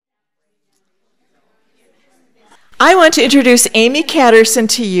I want to introduce Amy Katterson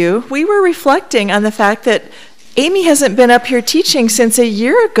to you. We were reflecting on the fact that Amy hasn't been up here teaching since a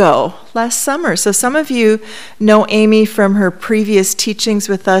year ago, last summer. So some of you know Amy from her previous teachings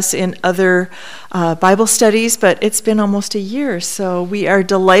with us in other Bible studies, but it's been almost a year. So we are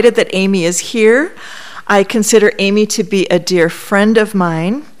delighted that Amy is here. I consider Amy to be a dear friend of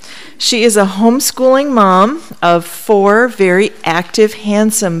mine. She is a homeschooling mom of 4 very active,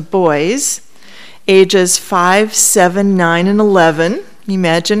 handsome boys, ages 5, 7, 9, and 11.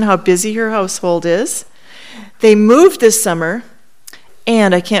 Imagine how busy her household is. They moved this summer,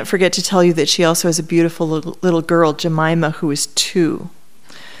 and I can't forget to tell you that she also has a beautiful little girl, Jemima, who is 2.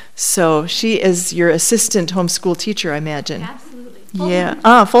 So she is your assistant homeschool teacher, I imagine. Absolutely.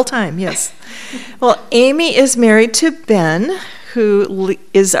 Yeah, full-time, yes. Well, Amy is married to Ben, who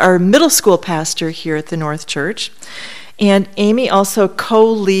is our middle school pastor here at the North Church. And Amy also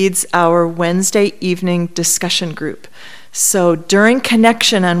co-leads our Wednesday evening discussion group. So during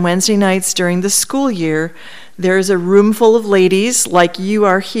Connection on Wednesday nights during the school year, there's a room full of ladies like you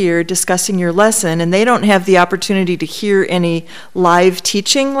are here discussing your lesson, and they don't have the opportunity to hear any live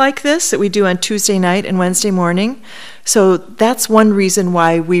teaching like this that we do on Tuesday night and Wednesday morning. So that's one reason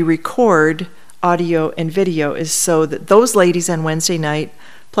why we record audio and video, is so that those ladies on Wednesday night,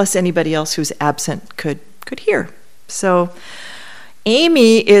 plus anybody else who's absent, could hear. So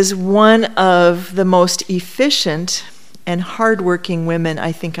Amy is one of the most efficient and hardworking women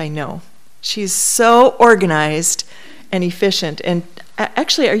I think I know. She's so organized and efficient. And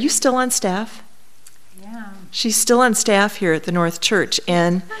actually, are you still on staff? Yeah. She's still on staff here at the North Church.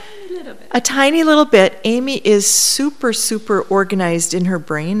 And A tiny little bit. Amy is super, super organized in her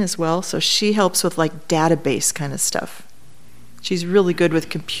brain as well. So she helps with like database kind of stuff. She's really good with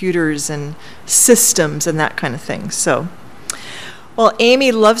computers and systems and that kind of thing. So, well,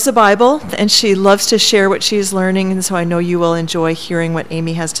 Amy loves the Bible, and she loves to share what she's learning, and so I know you will enjoy hearing what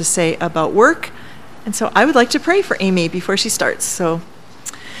Amy has to say about work. And so I would like to pray for Amy before she starts. So,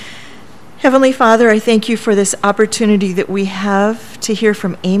 Heavenly Father, I thank you for this opportunity that we have to hear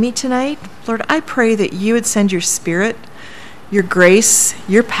from Amy tonight. Lord, I pray that you would send your Spirit, your grace,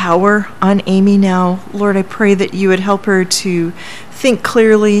 your power on Amy now. Lord, I pray that you would help her to think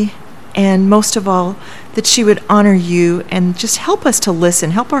clearly, and most of all, that she would honor you and just help us to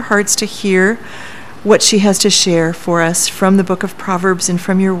listen, help our hearts to hear what she has to share for us from the book of Proverbs and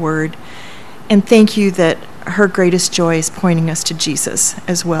from your word. And thank you that her greatest joy is pointing us to Jesus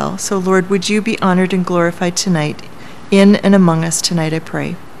as well. So Lord, would you be honored and glorified tonight, in and among us tonight, I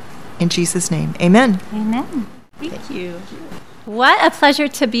pray. In Jesus' name, amen. Amen. Thank you. What a pleasure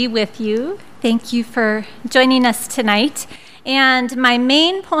to be with you. Thank you for joining us tonight. And my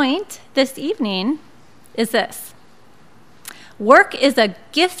main point this evening is this: work is a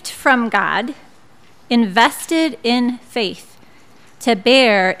gift from God, invested in faith, to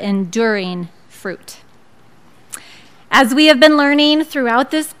bear enduring fruit. As we have been learning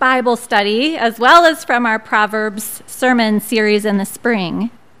throughout this Bible study, as well as from our Proverbs sermon series in the spring,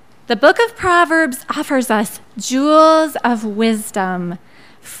 the book of Proverbs offers us jewels of wisdom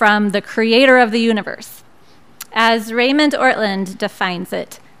from the creator of the universe. As Raymond Ortland defines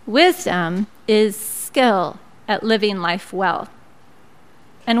it, wisdom is skill at living life well.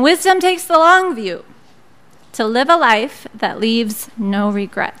 And wisdom takes the long view, to live a life that leaves no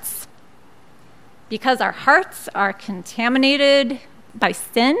regrets. Because our hearts are contaminated by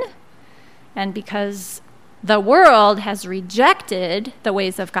sin, and because the world has rejected the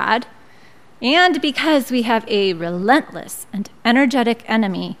ways of God, and because we have a relentless and energetic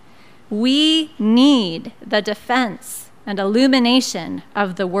enemy, we need the defense and illumination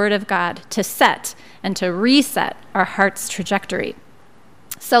of the Word of God to set and to reset our heart's trajectory.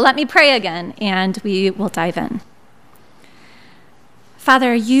 So let me pray again, and we will dive in.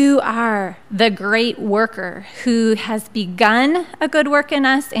 Father, you are the great worker who has begun a good work in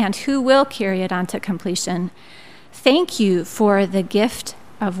us and who will carry it on to completion. Thank you for the gift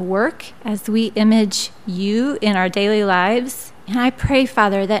of work as we image you in our daily lives. And I pray,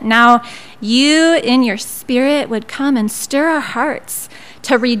 Father, that now you in your Spirit would come and stir our hearts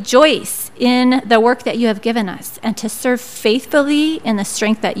to rejoice in the work that you have given us and to serve faithfully in the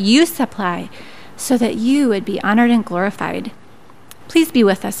strength that you supply so that you would be honored and glorified. Please be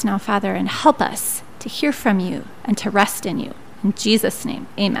with us now, Father, and help us to hear from you and to rest in you. In Jesus' name,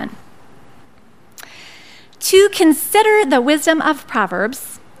 amen. To consider the wisdom of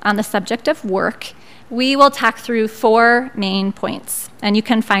Proverbs on the subject of work, we will talk through 4 main points, and you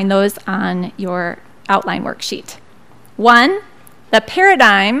can find those on your outline worksheet. 1, the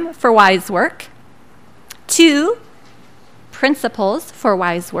paradigm for wise work. 2, principles for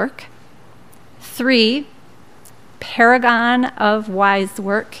wise work. 3, paragon of wise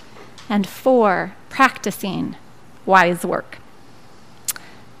work, and 4, practicing wise work.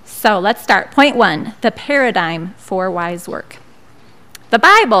 So let's start. Point 1, the paradigm for wise work. The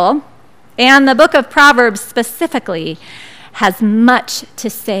Bible, and the book of Proverbs specifically, has much to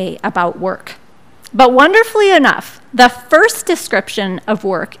say about work. But wonderfully enough, the first description of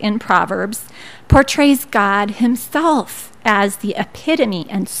work in Proverbs portrays God himself as the epitome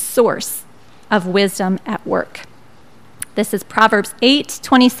and source of wisdom at work. This is Proverbs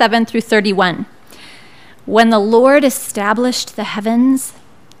 8:27 through 31. When the Lord established the heavens,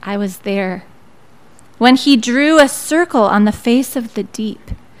 I was there. When he drew a circle on the face of the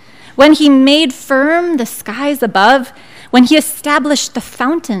deep, when he made firm the skies above, when he established the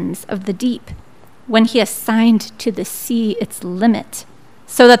fountains of the deep, when he assigned to the sea its limit,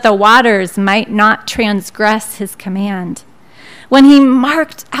 so that the waters might not transgress his command. When he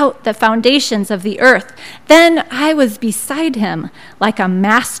marked out the foundations of the earth, then I was beside him like a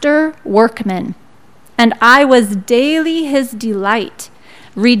master workman, and I was daily his delight,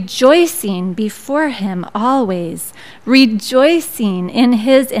 rejoicing before him always, rejoicing in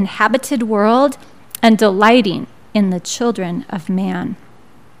his inhabited world, and delighting in the children of man.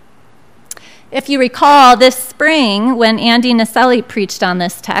 If you recall, this spring, when Andy Naselli preached on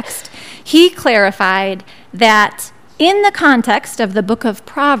this text, he clarified that in the context of the book of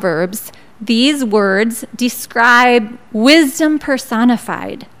Proverbs, these words describe wisdom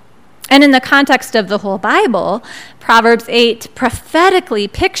personified. And in the context of the whole Bible, Proverbs 8 prophetically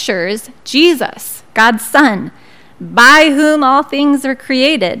pictures Jesus, God's Son, by whom all things are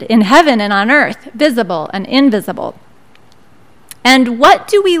created, in heaven and on earth, visible and invisible. And what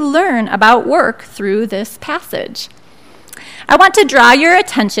do we learn about work through this passage? I want to draw your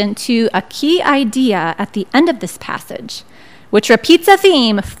attention to a key idea at the end of this passage, which repeats a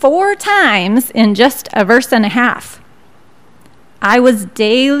theme 4 times in just a verse and a half. I was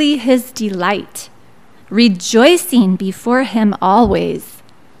daily his delight, rejoicing before him always,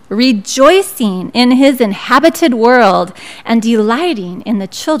 rejoicing in his inhabited world, and delighting in the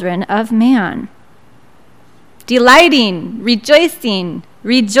children of man. Delighting, rejoicing,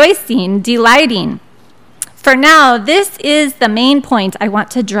 delighting. For now, this is the main point I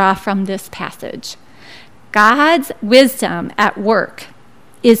want to draw from this passage. God's wisdom at work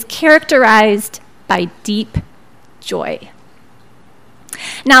is characterized by deep joy.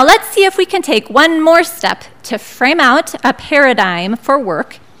 Now let's see if we can take one more step to frame out a paradigm for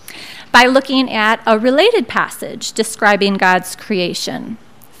work by looking at a related passage describing God's creation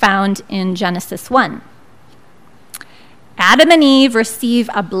found in Genesis 1. Adam and Eve receive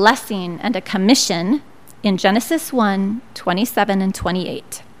a blessing and a commission in Genesis 1, 27 and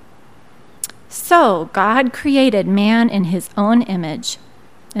 28. So God created man in his own image.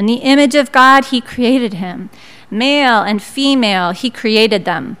 In the image of God, he created him. Male and female, he created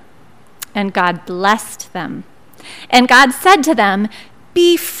them. And God blessed them. And God said to them,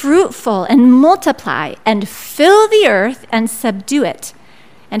 be fruitful and multiply and fill the earth and subdue it,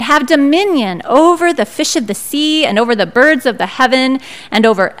 and have dominion over the fish of the sea and over the birds of the heaven and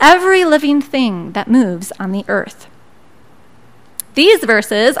over every living thing that moves on the earth. These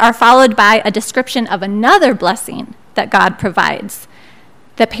verses are followed by a description of another blessing that God provides,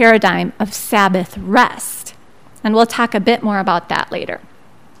 the paradigm of Sabbath rest. And we'll talk a bit more about that later.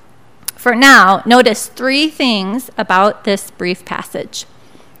 For now, notice 3 things about this brief passage.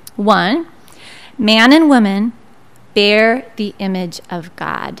 1, man and woman bear the image of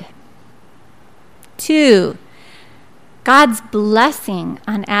God. 2, God's blessing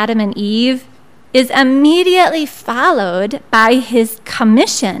on Adam and Eve is immediately followed by his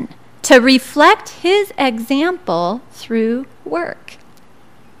commission to reflect his example through work.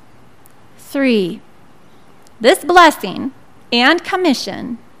 3, this blessing and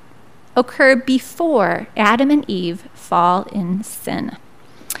commission occur before Adam and Eve fall in sin.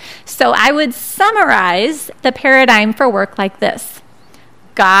 So I would summarize the paradigm for work like this.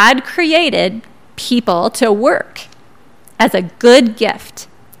 God created people to work as a good gift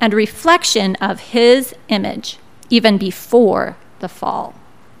and reflection of his image, even before the fall.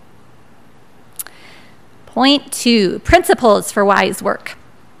 Point 2, principles for wise work.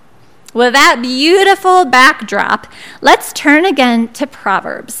 With that beautiful backdrop, let's turn again to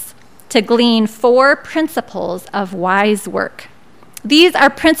Proverbs to glean 4 principles of wise work. These are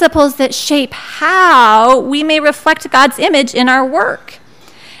principles that shape how we may reflect God's image in our work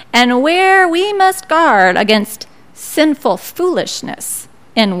and where we must guard against sinful foolishness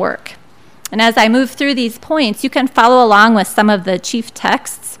in work. And as I move through these points, you can follow along with some of the chief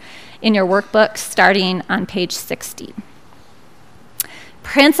texts in your workbook starting on page 60.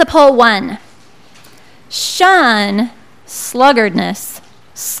 Principle 1, Shun sluggardness,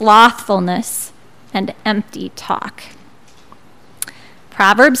 slothfulness, and empty talk.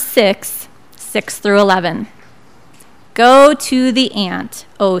 Proverbs 6 through 11. Go to the ant,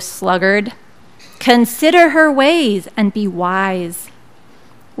 O sluggard. Consider her ways and be wise.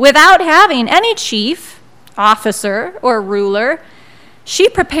 Without having any chief, officer, or ruler, she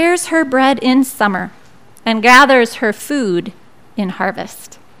prepares her bread in summer and gathers her food in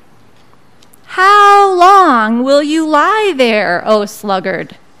harvest. How long will you lie there, O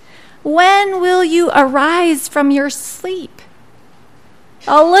sluggard? When will you arise from your sleep?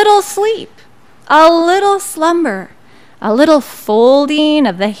 A little sleep, a little slumber, a little folding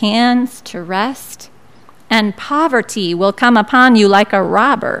of the hands to rest, and poverty will come upon you like a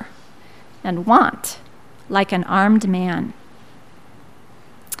robber, and want like an armed man.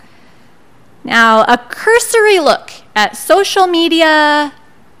 Now, a cursory look at social media,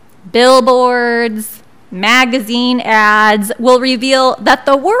 billboards, magazine ads will reveal that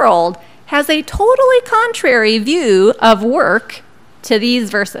the world has a totally contrary view of work to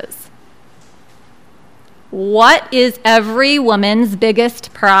these verses. What is every woman's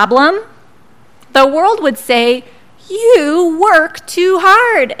biggest problem? The world would say, you work too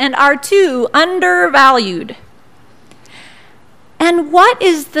hard and are too undervalued. And what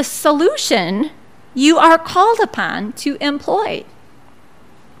is the solution you are called upon to employ?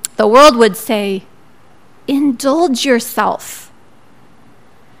 The world would say, indulge yourself.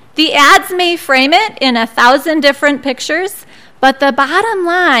 The ads may frame it in 1,000 different pictures, but the bottom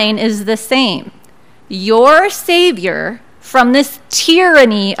line is the same. Your savior from this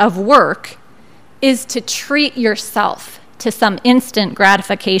tyranny of work is to treat yourself to some instant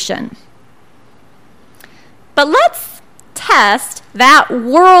gratification. But let's test that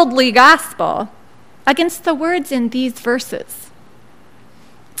worldly gospel against the words in these verses.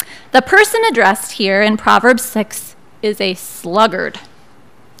 The person addressed here in Proverbs 6 is a sluggard.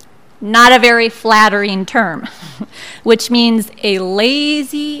 Not a very flattering term, which means a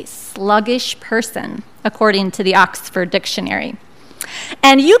lazy, sluggish person, according to the Oxford Dictionary.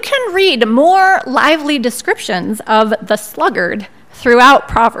 And you can read more lively descriptions of the sluggard throughout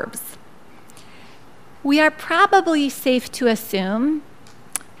Proverbs. We are probably safe to assume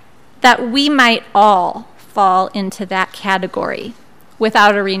that we might all fall into that category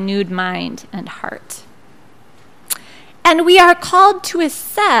without a renewed mind and heart. And we are called to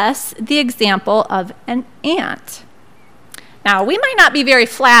assess the example of an ant. Now, we might not be very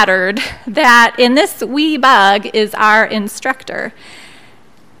flattered that in this wee bug is our instructor,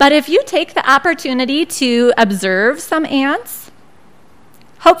 but if you take the opportunity to observe some ants,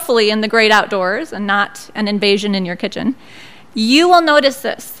 hopefully in the great outdoors and not an invasion in your kitchen, you will notice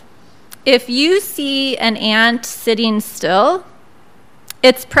this. If you see an ant sitting still,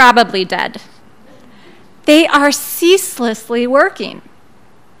 it's probably dead. They are ceaselessly working.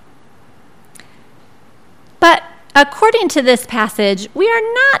 But according to this passage, we are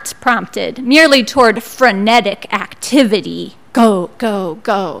not prompted merely toward frenetic activity. Go, go,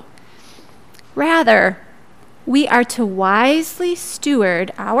 go. Rather, we are to wisely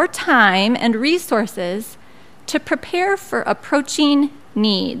steward our time and resources to prepare for approaching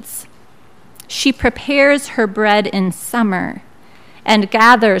needs. She prepares her bread in summer and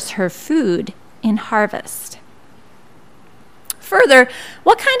gathers her food in harvest. Further,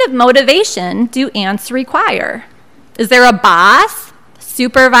 what kind of motivation do ants require? Is there a boss,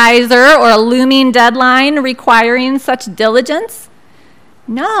 supervisor, or a looming deadline requiring such diligence?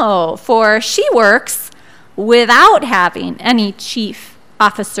 No, for she works without having any chief,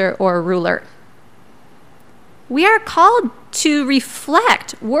 officer, or ruler. We are called to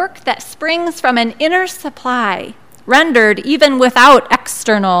reflect work that springs from an inner supply, rendered even without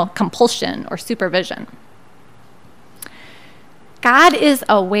external compulsion or supervision. God is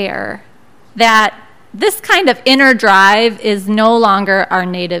aware that this kind of inner drive is no longer our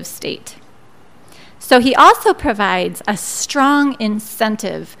native state. So he also provides a strong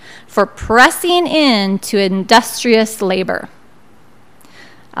incentive for pressing into industrious labor.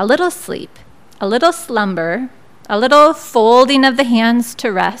 A little sleep, a little slumber, a little folding of the hands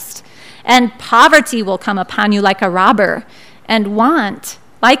to rest, and poverty will come upon you like a robber, and want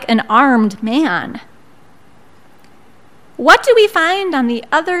like an armed man. What do we find on the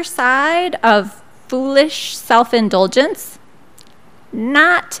other side of foolish self-indulgence?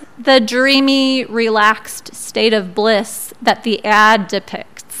 Not the dreamy, relaxed state of bliss that the ad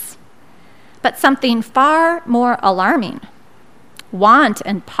depicts, but something far more alarming. Want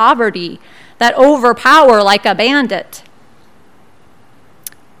and poverty that overpower like a bandit.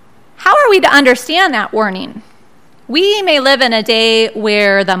 How are we to understand that warning? We may live in a day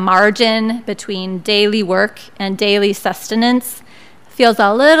where the margin between daily work and daily sustenance feels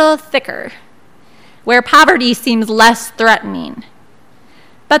a little thicker, where poverty seems less threatening.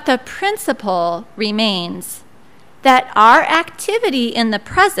 But the principle remains that our activity in the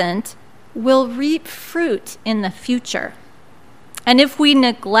present will reap fruit in the future. And if we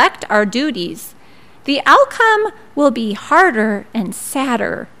neglect our duties, the outcome will be harder and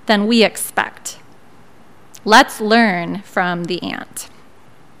sadder than we expect. Let's learn from the ant.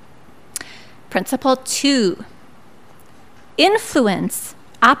 Principle 2. Influence,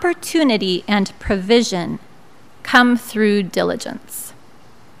 opportunity, and provision come through diligence.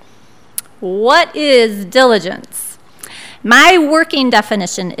 What is diligence? My working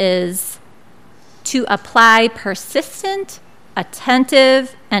definition is to apply persistent,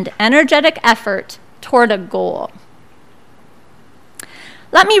 attentive, and energetic effort toward a goal.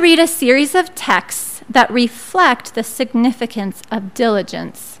 Let me read a series of texts that reflect the significance of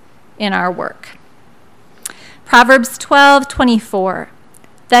diligence in our work. Proverbs 12:24.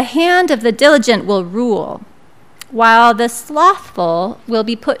 The hand of the diligent will rule, while the slothful will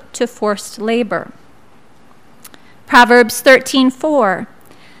be put to forced labor. Proverbs 13:4.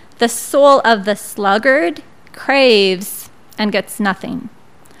 The soul of the sluggard craves and gets nothing,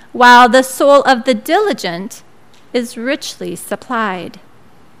 while the soul of the diligent is richly supplied.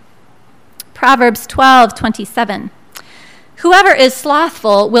 Proverbs 12:27. Whoever is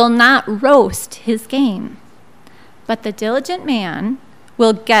slothful will not roast his game, but the diligent man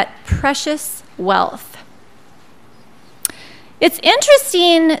will get precious wealth. It's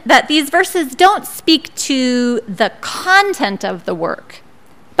interesting that these verses don't speak to the content of the work,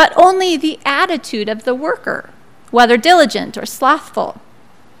 but only the attitude of the worker, whether diligent or slothful.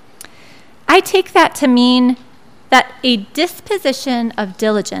 I take that to mean that a disposition of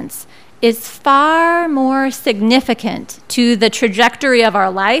diligence is far more significant to the trajectory of our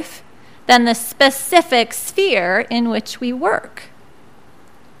life than the specific sphere in which we work.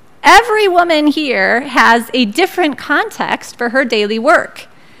 Every woman here has a different context for her daily work,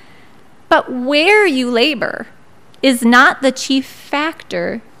 but where you labor is not the chief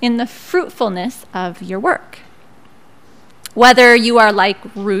factor in the fruitfulness of your work. Whether you are like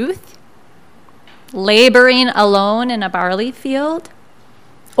Ruth, laboring alone in a barley field,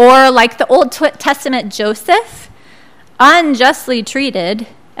 or like the Old Testament Joseph, unjustly treated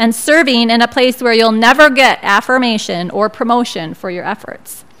and serving in a place where you'll never get affirmation or promotion for your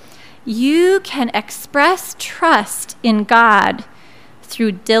efforts, you can express trust in God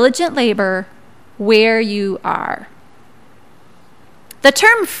through diligent labor where you are. The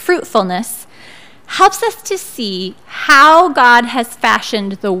term fruitfulness helps us to see how God has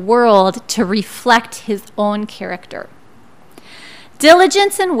fashioned the world to reflect his own character.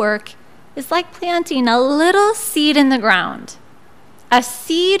 Diligence in work is like planting a little seed in the ground, a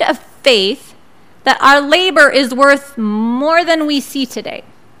seed of faith that our labor is worth more than we see today.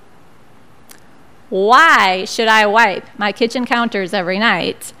 Why should I wipe my kitchen counters every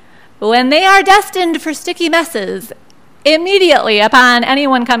night when they are destined for sticky messes immediately upon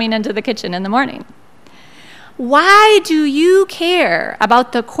anyone coming into the kitchen in the morning? Why do you care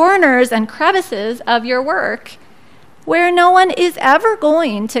about the corners and crevices of your work where no one is ever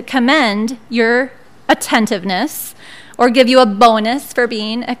going to commend your attentiveness or give you a bonus for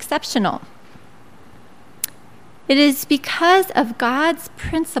being exceptional? It is because of God's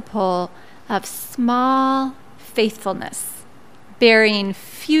principle of small faithfulness, bearing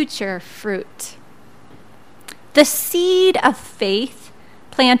future fruit. The seed of faith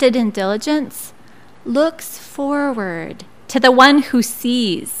planted in diligence looks forward to the one who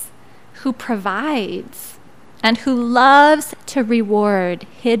sees, who provides, and who loves to reward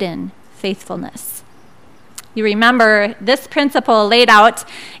hidden faithfulness. You remember this principle laid out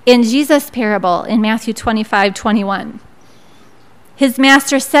in Jesus' parable in Matthew 25:21. His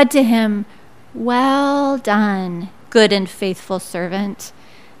master said to him, "Well done, good and faithful servant.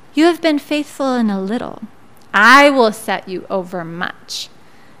 You have been faithful in a little. I will set you over much.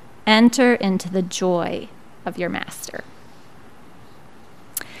 Enter into the joy of your master."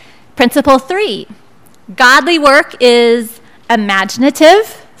 Principle 3. Godly work is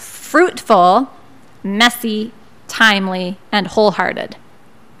imaginative, fruitful, messy, timely, and wholehearted.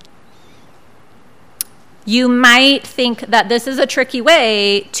 You might think that this is a tricky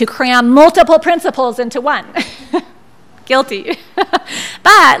way to cram multiple principles into one. Guilty.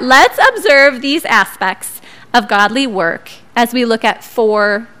 But let's observe these aspects of godly work as we look at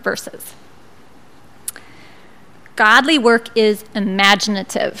 4 verses. Godly work is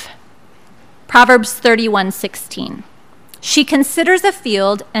imaginative. Proverbs 31:16. She considers a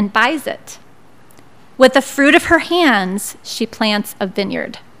field and buys it. With the fruit of her hands, she plants a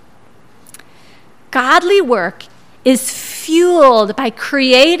vineyard. Godly work is fueled by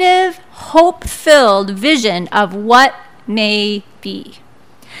creative, hope-filled vision of what may be.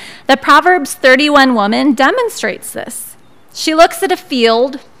 The Proverbs 31 woman demonstrates this. She looks at a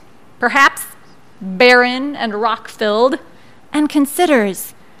field, perhaps barren and rock-filled, and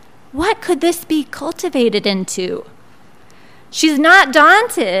considers, what could this be cultivated into? She's not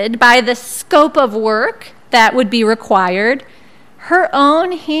daunted by the scope of work that would be required. Her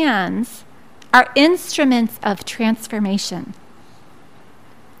own hands are instruments of transformation.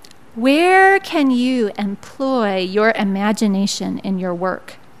 Where can you employ your imagination in your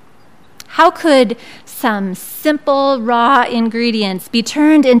work? How could some simple raw ingredients be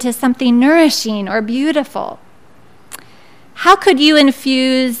turned into something nourishing or beautiful? How could you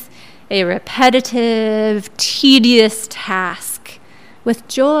infuse a repetitive, tedious task with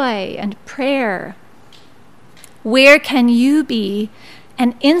joy and prayer? Where can you be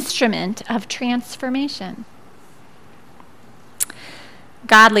an instrument of transformation?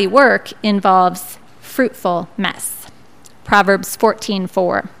 Godly work involves fruitful mess. Proverbs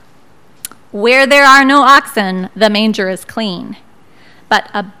 14:4. Where there are no oxen, the manger is clean, but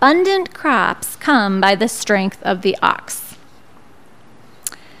abundant crops come by the strength of the ox.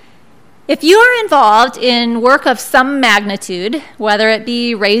 If you are involved in work of some magnitude, whether it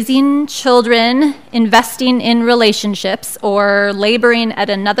be raising children, investing in relationships, or laboring at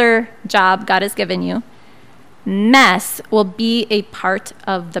another job God has given you, mess will be a part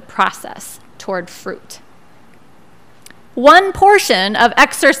of the process toward fruit. One portion of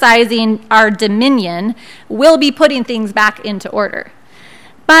exercising our dominion will be putting things back into order.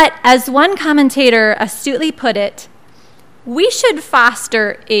 But as one commentator astutely put it, we should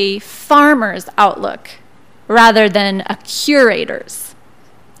foster a farmer's outlook rather than a curator's.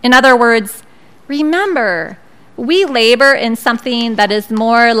 In other words, remember, we labor in something that is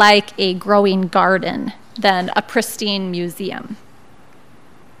more like a growing garden than a pristine museum.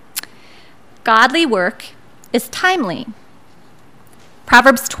 Godly work is timely.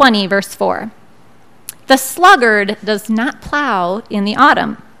 Proverbs 20, verse 4. The sluggard does not plow in the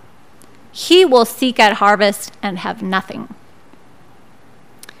autumn. He will seek at harvest and have nothing.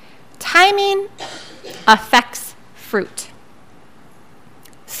 Timing affects fruit.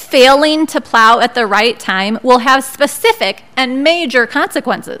 Failing to plow at the right time will have specific and major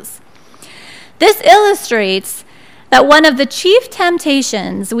consequences. This illustrates that one of the chief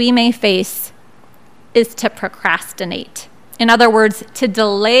temptations we may face is to procrastinate. In other words, to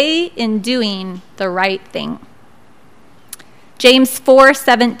delay in doing the right thing. James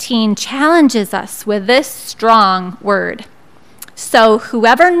 4:17 challenges us with this strong word. So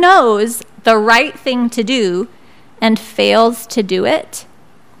whoever knows the right thing to do and fails to do it,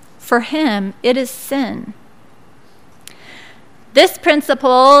 for him it is sin. This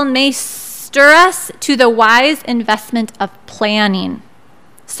principle may stir us to the wise investment of planning,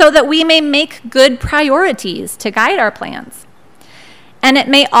 so that we may make good priorities to guide our plans. And it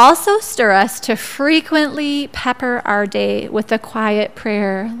may also stir us to frequently pepper our day with a quiet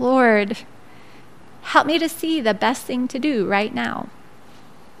prayer, Lord, help me to see the best thing to do right now.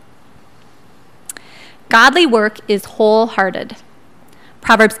 Godly work is wholehearted.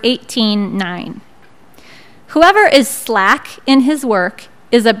 Proverbs 18:9. Whoever is slack in his work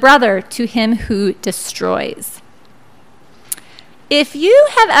is a brother to him who destroys. If you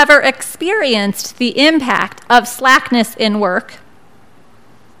have ever experienced the impact of slackness in work,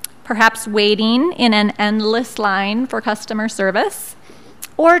 perhaps waiting in an endless line for customer service,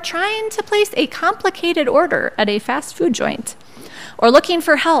 or trying to place a complicated order at a fast food joint, or looking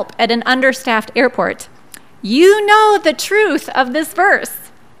for help at an understaffed airport, you know the truth of this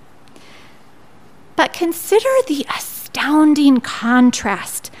verse. But consider the astounding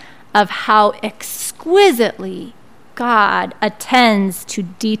contrast of how exquisitely God attends to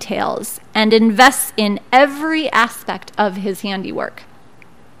details and invests in every aspect of his handiwork.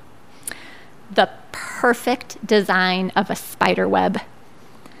 The perfect design of a spider web,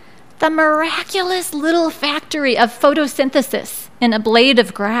 the miraculous little factory of photosynthesis in a blade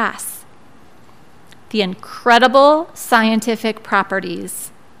of grass, the incredible scientific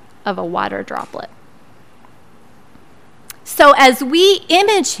properties of a water droplet. So as we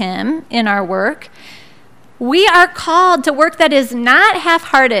image him in our work, we are called to work that is not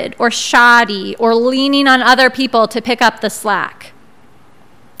half-hearted or shoddy or leaning on other people to pick up the slack.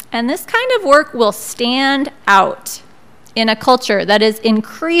 And this kind of work will stand out in a culture that is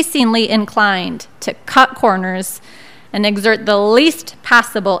increasingly inclined to cut corners and exert the least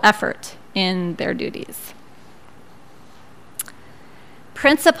possible effort in their duties.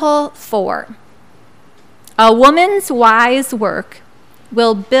 Principle 4. A woman's wise work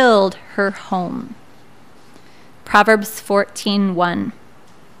will build her home. Proverbs 14:1.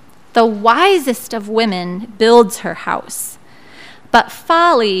 The wisest of women builds her house, but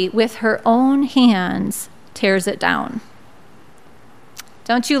folly with her own hands tears it down.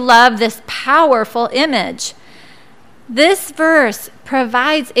 Don't you love this powerful image? This verse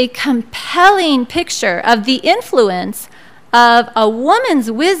provides a compelling picture of the influence of a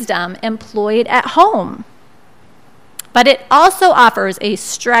woman's wisdom employed at home. But it also offers a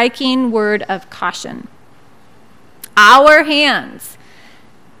striking word of caution. Our hands,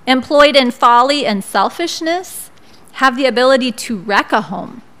 employed in folly and selfishness, have the ability to wreck a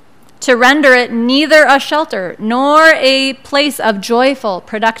home, to render it neither a shelter nor a place of joyful,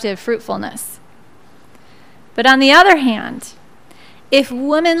 productive fruitfulness. But on the other hand, if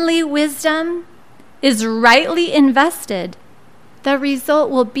womanly wisdom is rightly invested, the result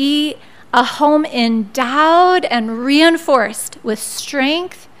will be a home endowed and reinforced with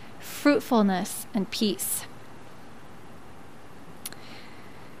strength, fruitfulness, and peace.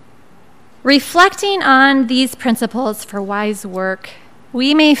 Reflecting on these principles for wise work,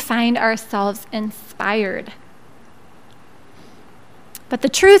 we may find ourselves inspired. But the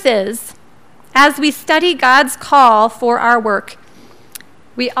truth is, as we study God's call for our work,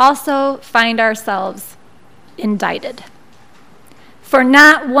 we also find ourselves indicted. For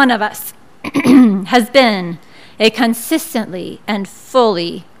not one of us has been a consistently and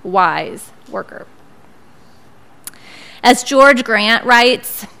fully wise worker. As George Grant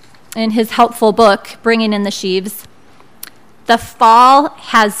writes in his helpful book, Bringing in the Sheaves, the fall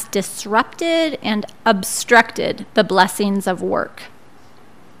has disrupted and obstructed the blessings of work.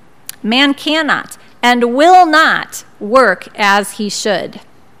 Man cannot and will not work as he should.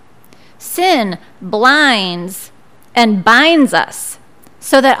 Sin blinds and binds us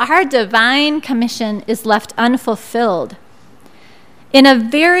so that our divine commission is left unfulfilled. In a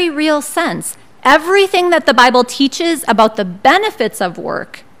very real sense, everything that the Bible teaches about the benefits of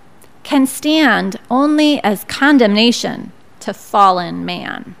work can stand only as condemnation to fallen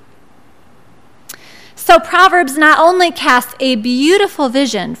man. So Proverbs not only casts a beautiful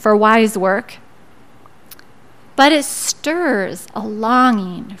vision for wise work, but it stirs a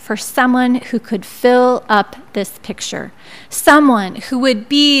longing for someone who could fill up this picture, someone who would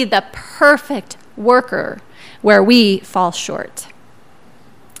be the perfect worker where we fall short.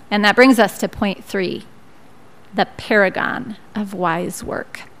 And that brings us to point 3, the paragon of wise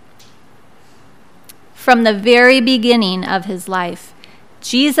work. From the very beginning of his life,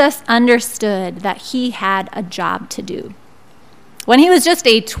 Jesus understood that he had a job to do. When he was just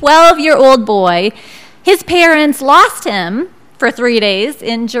a 12-year-old boy, his parents lost him for 3 days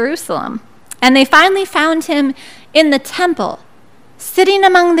in Jerusalem, and they finally found him in the temple, sitting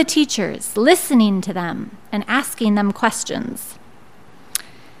among the teachers, listening to them and asking them questions.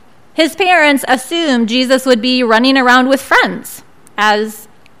 His parents assumed Jesus would be running around with friends, as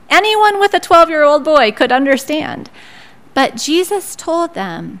anyone with a 12-year-old boy could understand. But Jesus told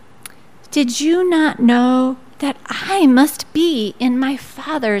them, "Did you not know that I must be in my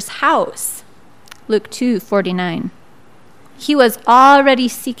Father's house?" Luke 2:49. He was already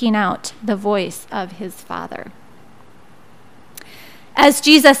seeking out the voice of his Father. As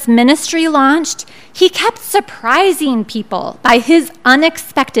Jesus' ministry launched, he kept surprising people by his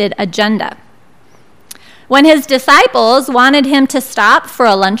unexpected agenda. When his disciples wanted him to stop for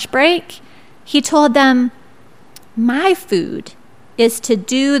a lunch break, he told them, "My food is to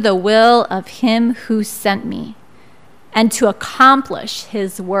do the will of him who sent me and to accomplish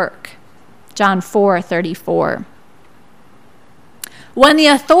his work." John 4:34. When the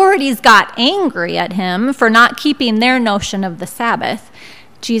authorities got angry at him for not keeping their notion of the Sabbath,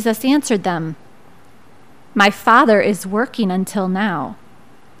 Jesus answered them, "My Father is working until now,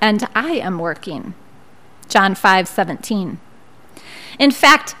 and I am working." John 5:17. In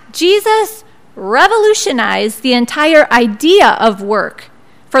fact, Jesus revolutionized the entire idea of work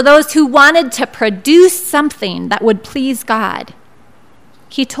for those who wanted to produce something that would please God.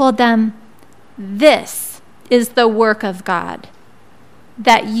 He told them, "This is the work of God,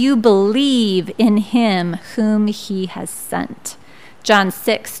 that you believe in him whom he has sent." John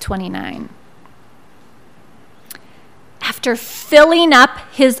 6:29. After filling up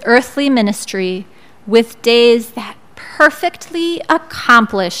his earthly ministry with days that perfectly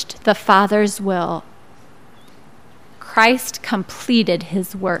accomplished the Father's will, Christ completed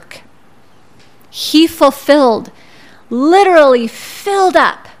his work. He fulfilled, literally filled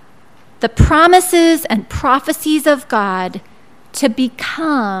up, the promises and prophecies of God to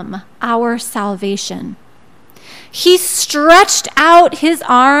become our salvation. He stretched out his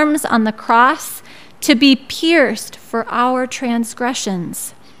arms on the cross to be pierced for our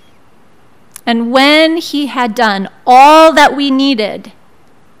transgressions. And when he had done all that we needed,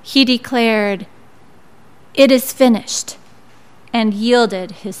 he declared, "It is finished," and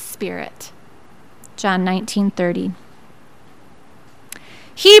yielded his spirit. John 19:30.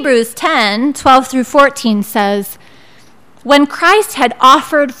 Hebrews 10:12 through 14 says, "When Christ had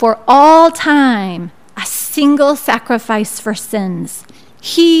offered for all time a single sacrifice for sins,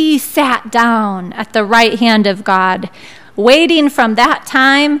 he sat down at the right hand of God, waiting from that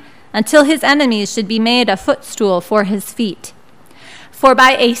time until his enemies should be made a footstool for his feet. For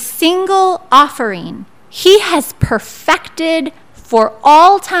by a single offering, he has perfected for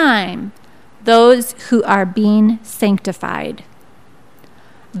all time those who are being sanctified."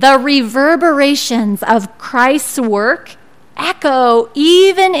 The reverberations of Christ's work echo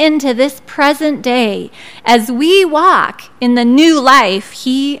even into this present day as we walk in the new life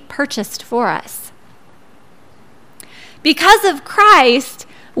he purchased for us. Because of Christ,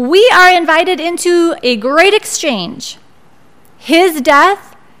 we are invited into a great exchange. His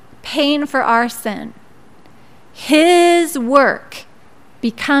death paying for our sin. His work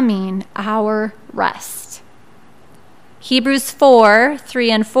becoming our rest. Hebrews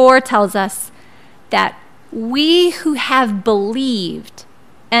 4:3 and 4 tells us that we who have believed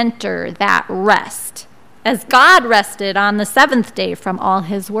enter that rest, as God rested on the seventh day from all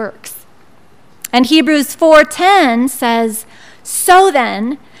his works. And Hebrews 4:10 says, "So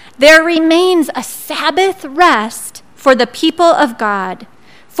then, there remains a Sabbath rest for the people of God.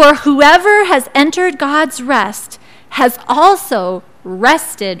 For whoever has entered God's rest has also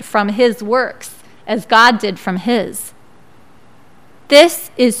rested from his works, as God did from his."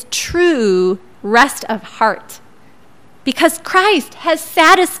 This is true rest of heart, because Christ has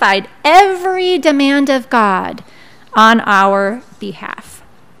satisfied every demand of God on our behalf.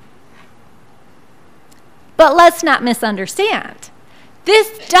 But let's not misunderstand. This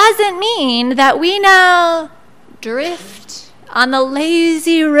doesn't mean that we now drift on the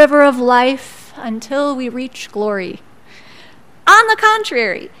lazy river of life until we reach glory. On the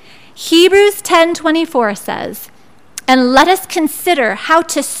contrary, Hebrews 10:24 says, "And let us consider how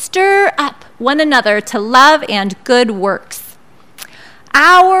to stir up one another to love and good works."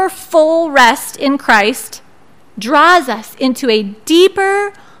 Our full rest in Christ draws us into a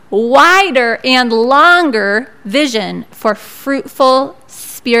deeper, wider, and longer vision for fruitful,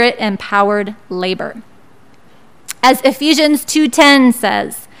 Spirit-empowered labor. As Ephesians 2:10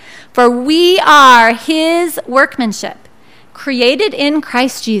 says, "For we are his workmanship, created in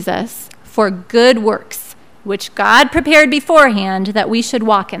Christ Jesus for good works, which God prepared beforehand that we should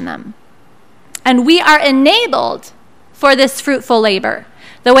walk in them." And we are enabled for this fruitful labor,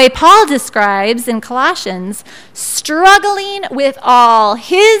 the way Paul describes in Colossians, struggling with all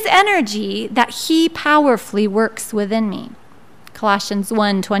his energy that he powerfully works within me. Colossians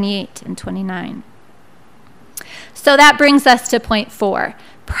 1:28 and 29. So that brings us to point 4,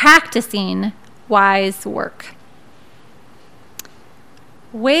 practicing wise work.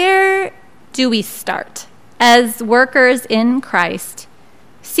 Where do we start as workers in Christ,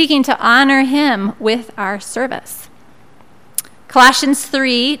 seeking to honor him with our service? Colossians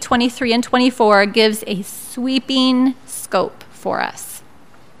 3:23 and 24 gives a sweeping scope for us.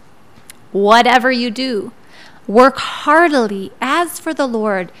 "Whatever you do, work heartily as for the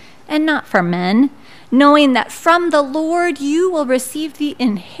Lord and not for men, knowing that from the Lord you will receive the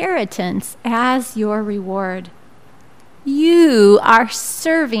inheritance as your reward." You are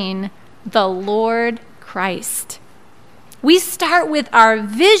serving the Lord Christ. We start with our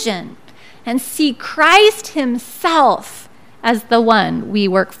vision and see Christ himself as the one we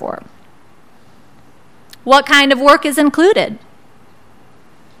work for. What kind of work is included?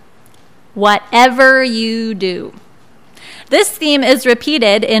 Whatever you do. This theme is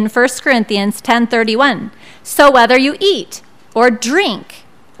repeated in 1 Corinthians 10:31. "So whether you eat or drink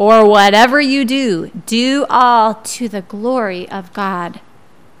or whatever you do, do all to the glory of God."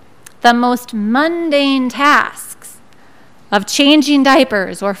 The most mundane tasks of changing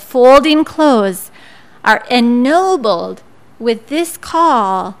diapers or folding clothes are ennobled with this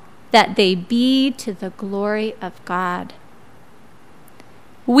call that they be to the glory of God.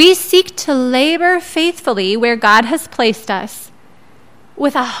 We seek to labor faithfully where God has placed us,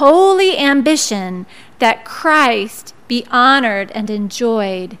 with a holy ambition that Christ be honored and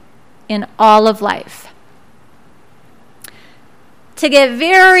enjoyed in all of life. To get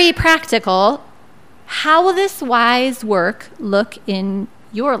very practical, how will this wise work look in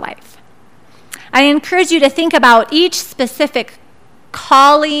your life? I encourage you to think about each specific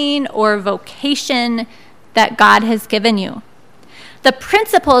calling or vocation that God has given you. The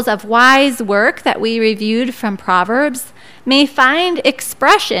principles of wise work that we reviewed from Proverbs may find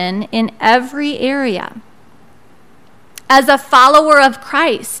expression in every area. As a follower of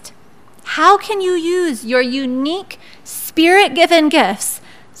Christ, how can you use your unique Spirit-given gifts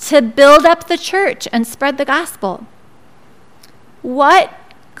to build up the church and spread the gospel? What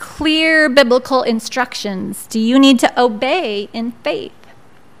clear biblical instructions do you need to obey in faith?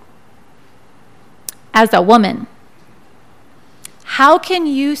 As a woman, how can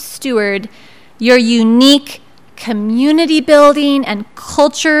you steward your unique community building and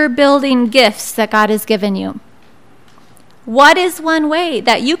culture building gifts that God has given you? What is one way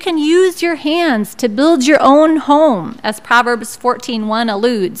that you can use your hands to build your own home, as Proverbs 14:1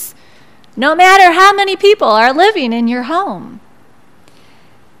 alludes, no matter how many people are living in your home?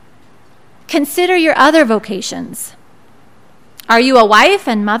 Consider your other vocations. Are you a wife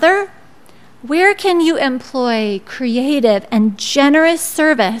and mother? Where can you employ creative and generous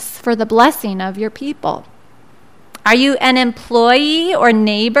service for the blessing of your people? Are you an employee or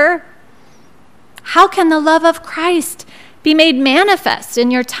neighbor? How can the love of Christ be made manifest in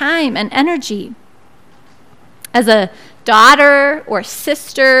your time and energy? As a daughter or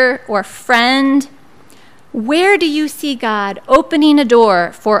sister or friend, where do you see God opening a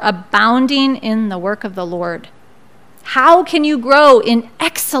door for abounding in the work of the Lord? How can you grow in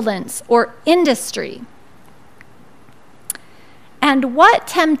excellence or industry? And what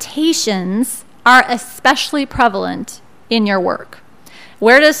temptations are especially prevalent in your work?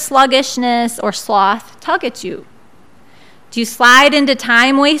 Where does sluggishness or sloth tug at you? Do you slide into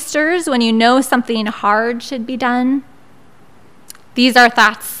time wasters when you know something hard should be done? These are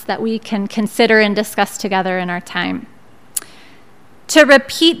thoughts that we can consider and discuss together in our time. To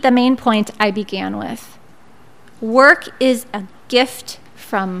repeat the main point I began with, work is a gift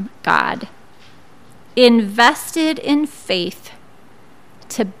from God, invested in faith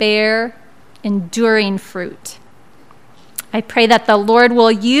to bear enduring fruit. I pray that the Lord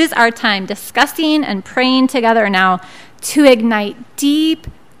will use our time discussing and praying together now to ignite deep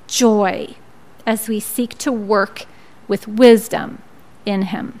joy as we seek to work with wisdom in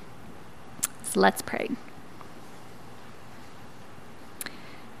Him. So let's pray.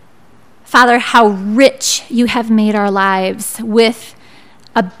 Father, how rich you have made our lives with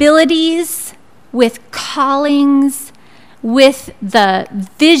abilities, with callings, with the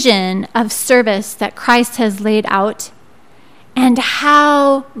vision of service that Christ has laid out, and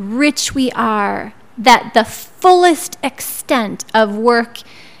how rich we are that the fullest extent of work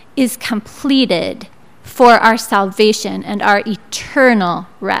is completed for our salvation and our eternal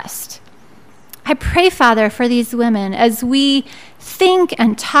rest. I pray, Father, for these women as we think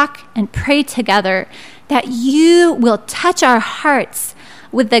and talk and pray together, that you will touch our hearts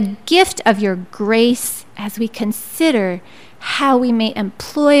with the gift of your grace as we consider how we may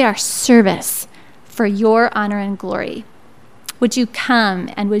employ our service for your honor and glory. Would you come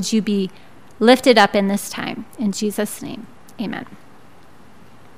and would you be lifted up in this time? In Jesus' name, amen.